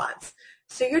blood clots.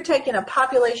 So you're taking a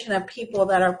population of people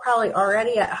that are probably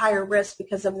already at higher risk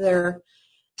because of their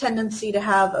tendency to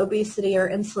have obesity or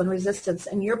insulin resistance,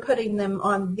 and you're putting them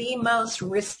on the most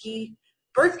risky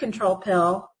birth control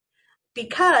pill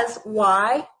because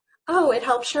why? Oh, it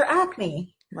helps your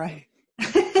acne. Right.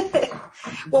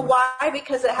 Well, why?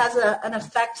 Because it has an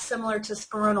effect similar to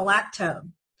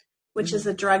spironolactone, which is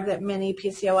a drug that many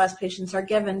PCOS patients are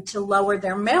given to lower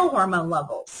their male hormone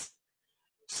levels.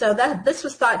 So this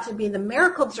was thought to be the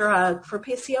miracle drug for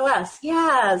PCOS.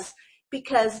 Yes,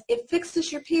 because it fixes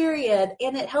your period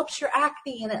and it helps your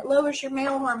acne and it lowers your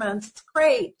male hormones. It's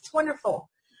great. It's wonderful.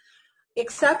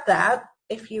 Except that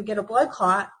if you get a blood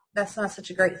clot, that's not such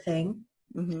a great thing.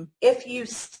 Mm-hmm.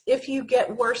 If you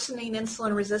get worsening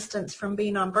insulin resistance from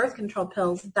being on birth control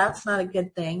pills, that's not a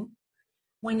good thing.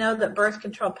 We know that birth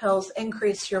control pills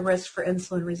increase your risk for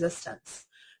insulin resistance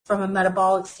from a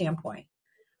metabolic standpoint.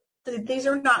 These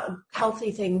are not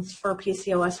healthy things for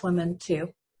PCOS women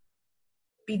to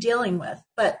be dealing with.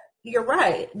 But you're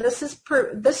right. This is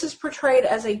portrayed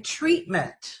as a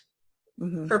treatment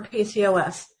for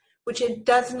PCOS, which it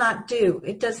does not do.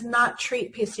 It does not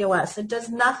treat PCOS. It does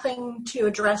nothing to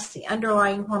address the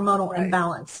underlying hormonal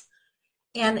imbalance.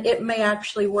 And it may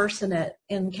actually worsen it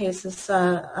in cases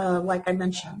like I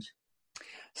mentioned.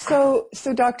 So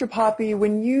Dr. Poppe,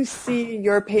 when you see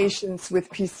your patients with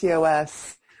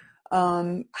PCOS,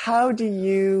 how do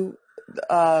you,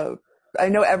 I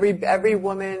know every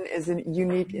woman is a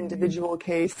unique individual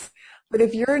case, but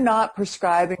if you're not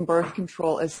prescribing birth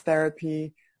control as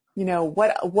therapy,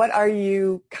 what are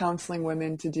you counseling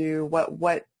women to do?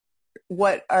 What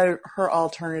are her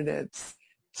alternatives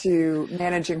to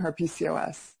managing her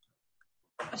PCOS?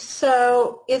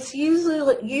 So it's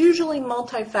usually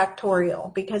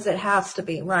multifactorial because it has to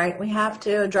be, right? We have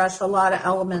to address a lot of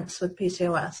elements with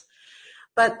PCOS.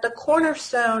 But the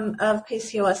cornerstone of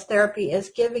PCOS therapy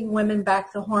is giving women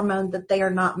back the hormone that they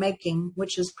are not making,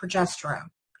 which is progesterone.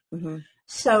 Mm-hmm.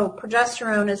 So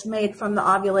progesterone is made from the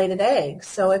ovulated egg.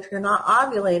 So if you're not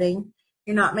ovulating,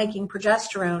 you're not making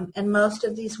progesterone, and most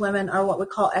of these women are what we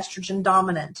call estrogen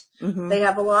dominant. Mm-hmm. They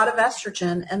have a lot of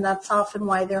estrogen, and that's often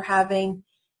why they're having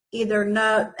either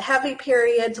no heavy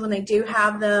periods when they do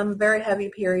have them, very heavy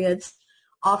periods,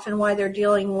 often why they're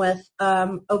dealing with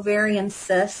ovarian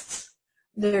cysts.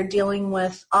 They're dealing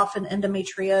with often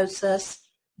endometriosis,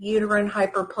 uterine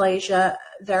hyperplasia.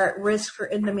 They're at risk for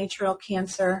endometrial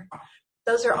cancer.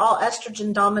 Those are all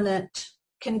estrogen dominant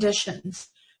conditions.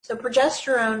 So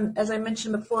progesterone, as I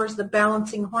mentioned before, is the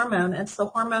balancing hormone. It's the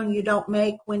hormone you don't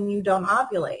make when you don't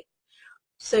ovulate.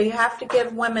 So you have to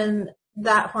give women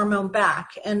that hormone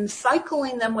back. And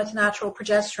cycling them with natural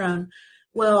progesterone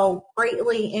will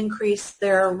greatly increase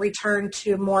their return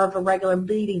to more of a regular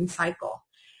bleeding cycle.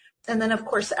 And then, of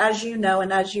course, as you know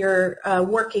and as you're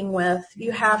working with,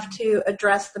 you have to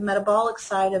address the metabolic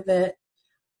side of it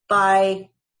by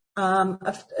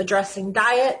addressing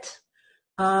diet,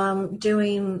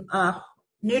 doing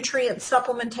nutrient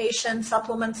supplementation,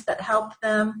 supplements that help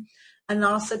them,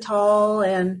 inositol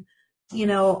and,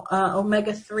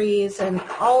 omega-3s and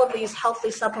all of these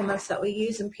healthy supplements that we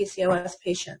use in PCOS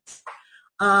patients.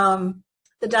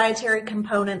 The dietary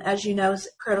component, as you know, is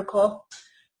critical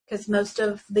because most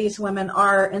of these women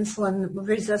are insulin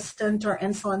resistant or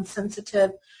insulin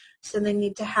sensitive. So they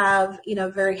need to have,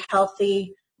 very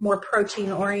healthy, more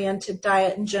protein-oriented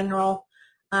diet in general.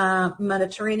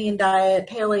 Mediterranean diet,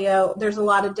 paleo, there's a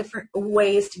lot of different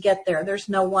ways to get there. There's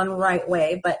no one right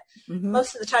way, but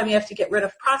most of the time you have to get rid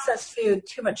of processed food,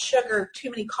 too much sugar, too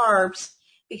many carbs,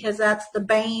 because that's the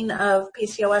bane of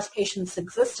PCOS patients'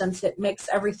 existence. It makes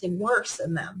everything worse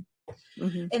in them.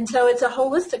 Mm-hmm. And so it's a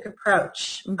holistic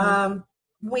approach. Mm-hmm.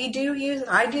 I do use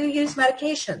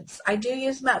medications. I do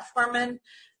use metformin.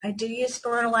 I do use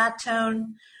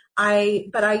spironolactone.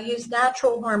 But I use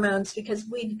natural hormones because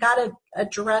we've got to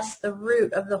address the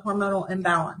root of the hormonal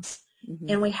imbalance. Mm-hmm.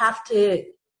 And we have to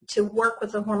work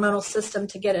with the hormonal system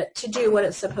to get it to do what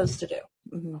it's supposed to do.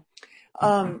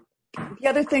 Mm-hmm. The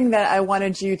other thing that I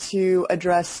wanted you to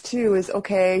address too is,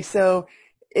 okay, so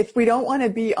if we don't want to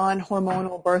be on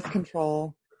hormonal birth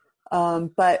control,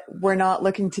 but we're not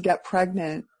looking to get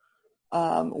pregnant,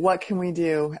 what can we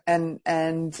do? And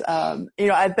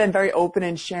I've been very open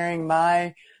in sharing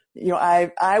my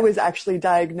I was actually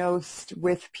diagnosed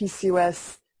with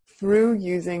PCOS through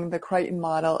using the Crichton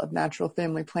model of natural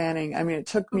family planning. I mean, it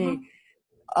took me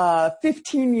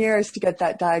 15 years to get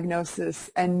that diagnosis,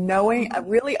 and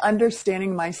really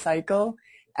understanding my cycle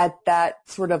at that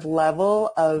sort of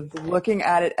level of looking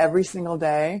at it every single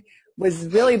day was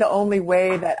really the only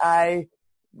way that I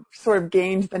sort of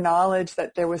gained the knowledge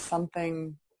that there was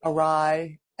something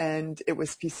awry and it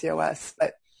was PCOS.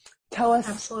 But tell us.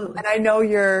 Absolutely. And I know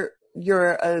you're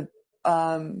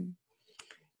an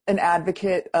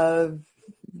advocate of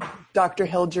Dr.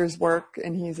 Hilger's work,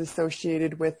 and he's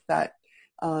associated with that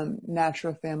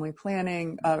natural family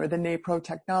planning or the NAPRO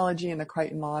technology and the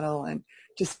Crichton model, and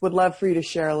just would love for you to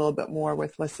share a little bit more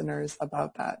with listeners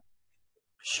about that.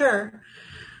 Sure.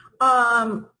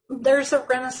 There's a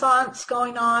renaissance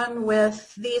going on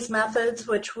with these methods,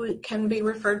 which can be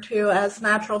referred to as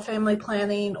natural family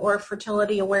planning or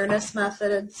fertility awareness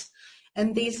methods.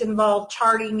 And these involve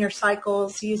charting your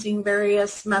cycles using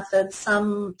various methods,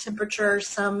 some temperature,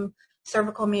 some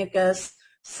cervical mucus,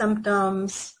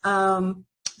 symptoms,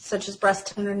 such as breast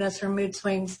tenderness or mood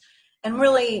swings, and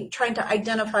really trying to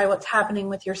identify what's happening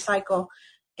with your cycle.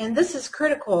 And this is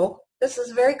critical. This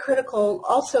is very critical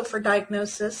also for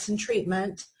diagnosis and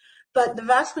treatment. But the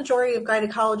vast majority of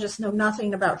gynecologists know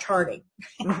nothing about charting.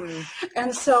 Mm-hmm.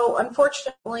 And so,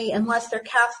 unfortunately, unless they're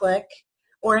Catholic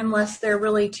or unless they're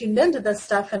really tuned into this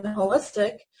stuff and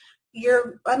holistic,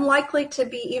 you're unlikely to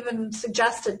be even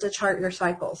suggested to chart your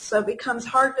cycles. So it becomes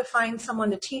hard to find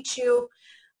someone to teach you.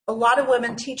 A lot of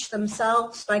women teach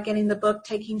themselves by getting the book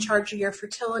Taking Charge of Your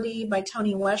Fertility by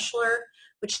Toni Weschler,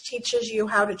 which teaches you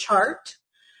how to chart,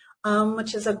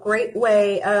 which is a great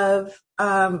way of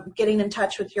getting in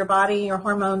touch with your body, your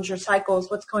hormones, your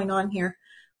cycles, what's going on here.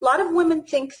 A lot of women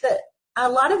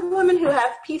who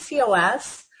have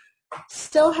PCOS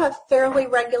still have fairly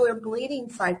regular bleeding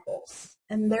cycles,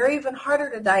 and they're even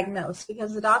harder to diagnose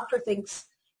because the doctor thinks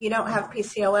you don't have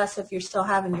PCOS if you're still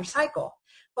having your cycle.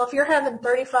 Well, if you're having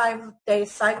 35-day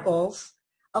cycles,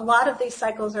 a lot of these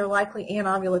cycles are likely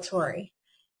anovulatory,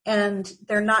 and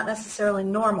they're not necessarily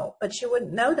normal, but you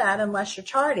wouldn't know that unless you're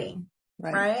charting,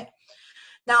 right?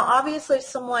 Now, obviously, if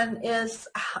someone is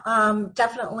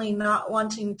definitely not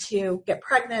wanting to get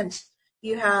pregnant,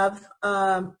 you have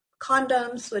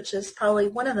condoms, which is probably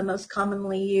one of the most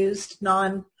commonly used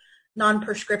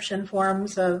non-prescription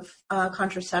forms of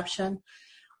contraception.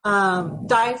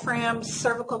 Diaphragms,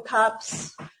 cervical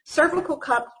caps,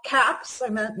 I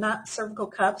meant not cervical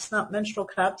cups, not menstrual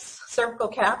cups, cervical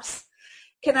caps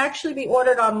can actually be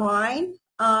ordered online.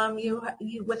 You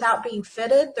without being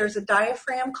fitted. There's a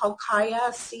diaphragm called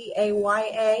Caya,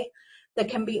 C-A-Y-A, that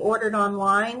can be ordered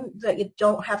online that you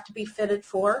don't have to be fitted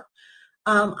for.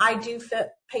 I do fit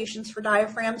patients for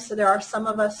diaphragms, so there are some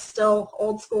of us still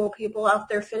old school people out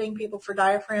there fitting people for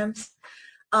diaphragms.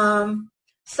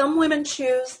 Some women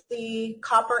choose the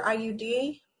copper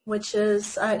IUD, which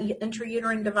is an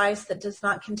intrauterine device that does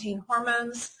not contain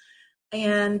hormones,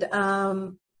 and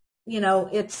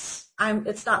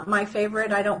it's not my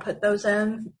favorite. I don't put those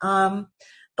in,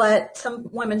 but some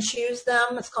women choose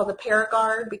them. It's called the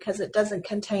Paragard because it doesn't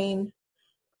contain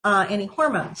any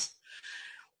hormones.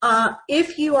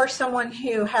 If you are someone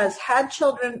who has had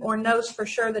children or knows for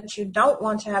sure that you don't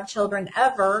want to have children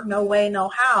ever, no way, no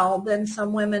how, then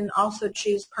some women also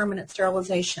choose permanent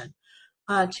sterilization,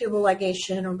 tubal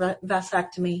ligation or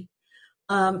vasectomy,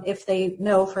 if they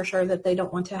know for sure that they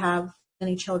don't want to have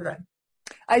any children.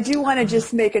 I do want to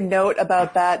just make a note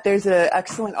about that. There's an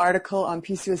excellent article on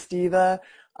PCOS Diva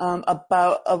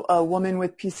about a woman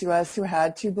with PCOS who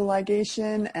had tubal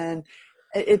ligation, and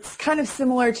it's kind of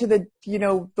similar to the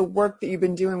work that you've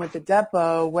been doing with the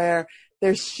Depo, where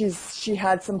she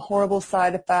had some horrible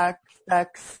side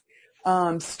effects,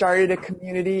 started a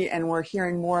community, and we're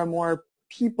hearing more and more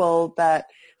people that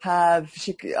have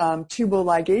tubal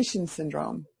ligation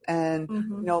syndrome and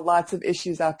lots of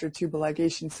issues after tubal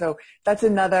ligation. So that's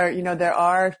another, there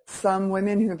are some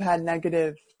women who have had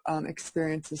negative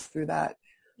experiences through that.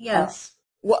 Yes.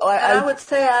 I would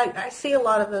say I see a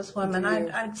lot of those women.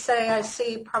 I'd say I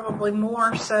see probably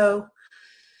more so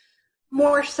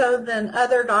than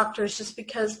other doctors, just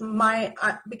because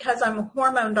because I'm a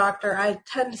hormone doctor, I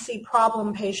tend to see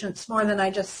problem patients more than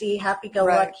I just see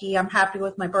happy-go-lucky. Right. I'm happy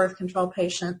with my birth control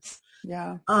patients.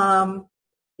 Yeah.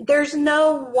 There's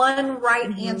no one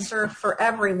right answer for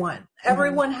everyone.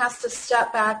 Everyone has to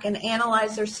step back and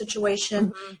analyze their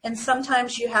situation, and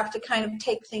sometimes you have to kind of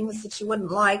take things that you wouldn't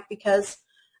like because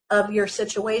of your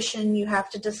situation. You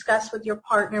have to discuss with your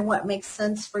partner what makes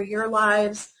sense for your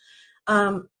lives.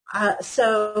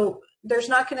 So there's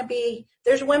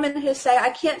women who say,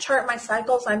 I can't chart my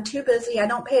cycles. I'm too busy. I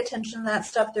don't pay attention to that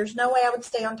stuff. There's no way I would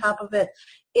stay on top of it.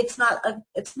 It's not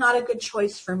a good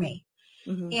choice for me.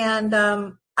 And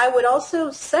I would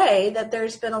also say that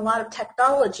there's been a lot of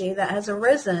technology that has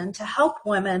arisen to help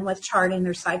women with charting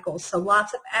their cycles. So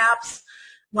lots of apps,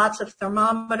 lots of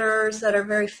thermometers that are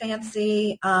very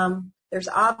fancy. There's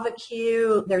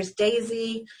AvaQ, there's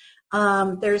Daisy.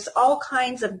 There's all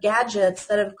kinds of gadgets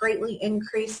that have greatly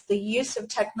increased the use of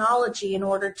technology in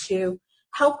order to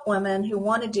help women who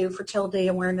want to do fertility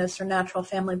awareness or natural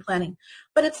family planning.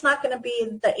 But it's not going to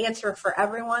be the answer for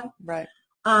everyone. Right.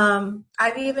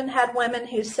 I've even had women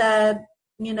who said,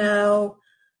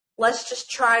 let's just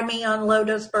try me on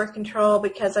low-dose birth control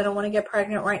because I don't want to get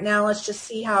pregnant right now. Let's just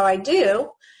see how I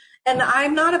do. And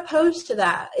I'm not opposed to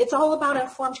that. It's all about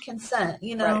informed consent,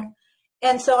 Right.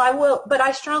 And so but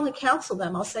I strongly counsel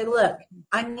them. I'll say, look,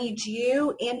 I need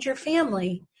you and your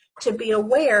family to be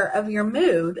aware of your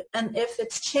mood. And if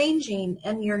it's changing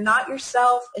and you're not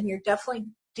yourself and you're definitely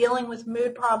dealing with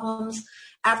mood problems,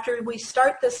 after we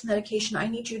start this medication, I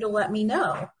need you to let me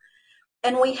know.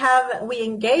 And we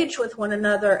engage with one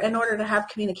another in order to have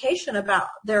communication about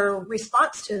their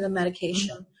response to the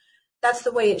medication. That's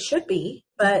the way it should be,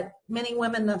 but many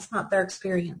women, that's not their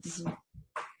experience.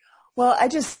 Well,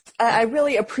 I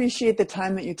really appreciate the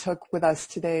time that you took with us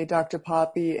today, Dr.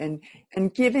 Poppe, and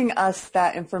giving us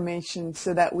that information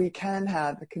so that we can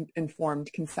have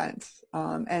informed consent.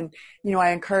 And, I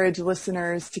encourage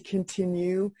listeners to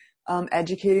continue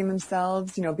educating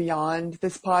themselves, beyond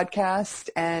this podcast,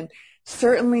 and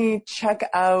certainly check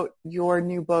out your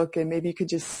new book, and maybe you could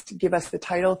just give us the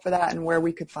title for that and where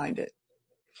we could find it.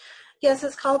 Yes,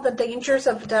 it's called The Dangers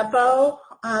of Depo,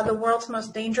 the World's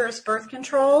Most Dangerous Birth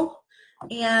Control.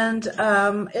 And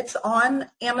it's on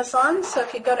Amazon. So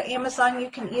if you go to Amazon, you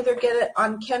can either get it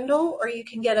on Kindle or you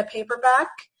can get a paperback.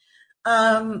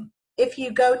 If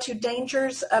you go to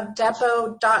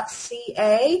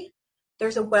dangersofdepo.ca,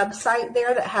 there's a website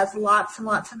there that has lots and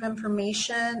lots of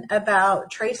information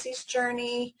about Tracy's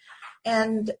journey.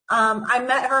 And I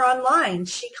met her online.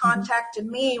 She contacted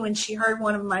me when she heard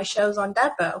one of my shows on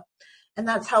Depo. And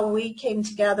that's how we came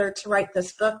together to write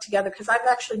this book together, because I've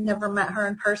actually never met her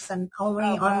in person, only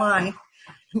online.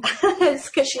 It's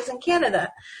because she's in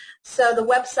Canada. So the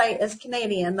website is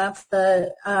Canadian. That's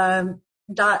the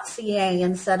 .ca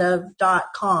instead of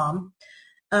 .com.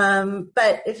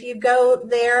 But if you go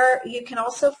there, you can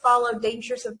also follow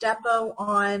Dangers of Depo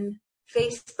on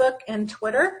Facebook and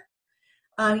Twitter.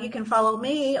 You can follow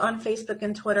me on Facebook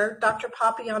and Twitter, Dr.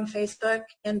 Poppe on Facebook,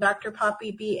 and Dr.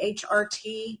 Poppe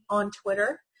BHRT on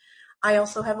Twitter. I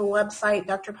also have a website,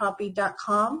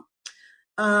 drpoppe.com.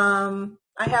 I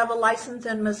have a license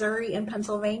in Missouri and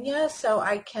Pennsylvania, so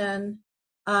I can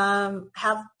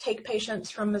take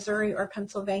patients from Missouri or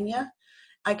Pennsylvania.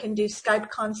 I can do Skype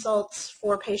consults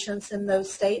for patients in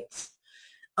those states.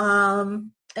 But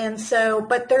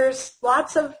there's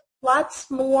lots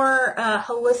more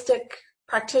holistic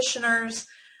practitioners.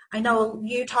 I know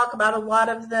you talk about a lot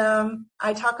of them.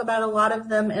 I talk about a lot of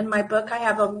them in my book. I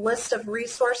have a list of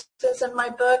resources in my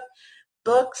book,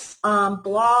 books,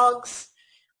 blogs,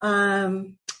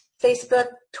 Facebook,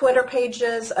 Twitter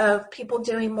pages of people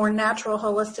doing more natural,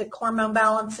 holistic hormone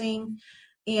balancing.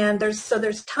 And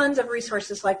there's tons of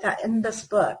resources like that in this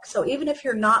book. So even if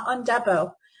you're not on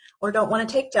Depo or don't want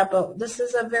to take Depo, this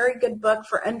is a very good book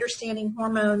for understanding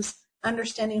hormones,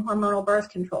 understanding hormonal birth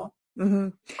control. Mm-hmm.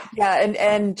 Yeah,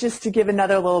 and just to give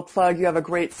another little plug, you have a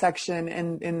great section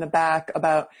in the back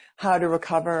about how to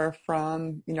recover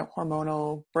from,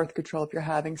 hormonal birth control if you're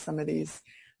having some of these,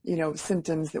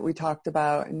 symptoms that we talked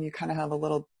about, and you kind of have a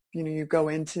little, you go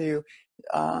into,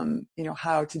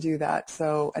 how to do that.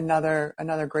 So another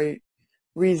great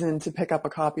reason to pick up a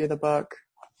copy of the book.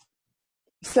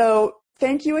 So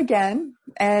thank you again,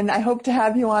 and I hope to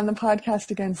have you on the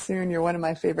podcast again soon. You're one of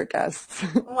my favorite guests.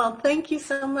 Well, thank you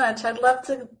so much. I'd love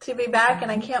to be back, and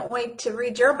I can't wait to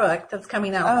read your book that's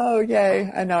coming out. Oh,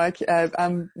 yay. I know.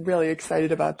 I'm really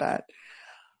excited about that.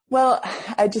 Well,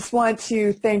 I just want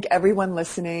to thank everyone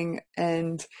listening,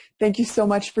 and thank you so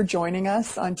much for joining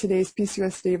us on today's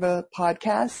PCOS Diva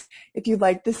podcast. If you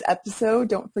like this episode,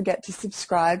 don't forget to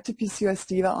subscribe to PCOS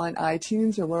Diva on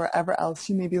iTunes or wherever else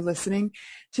you may be listening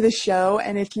to the show.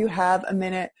 And if you have a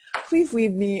minute, please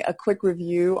leave me a quick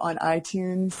review on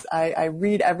iTunes. I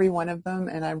read every one of them,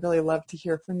 and I really love to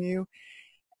hear from you.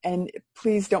 And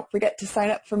please don't forget to sign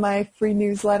up for my free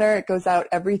newsletter. It goes out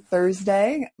every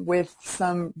Thursday with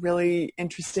some really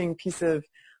interesting piece of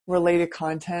related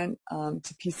content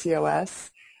to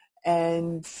PCOS.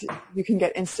 And you can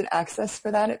get instant access for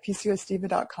that at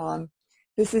PCOSdiva.com.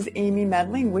 This is Amy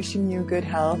Medling wishing you good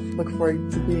health. Look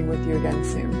forward to being with you again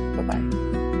soon. Bye-bye.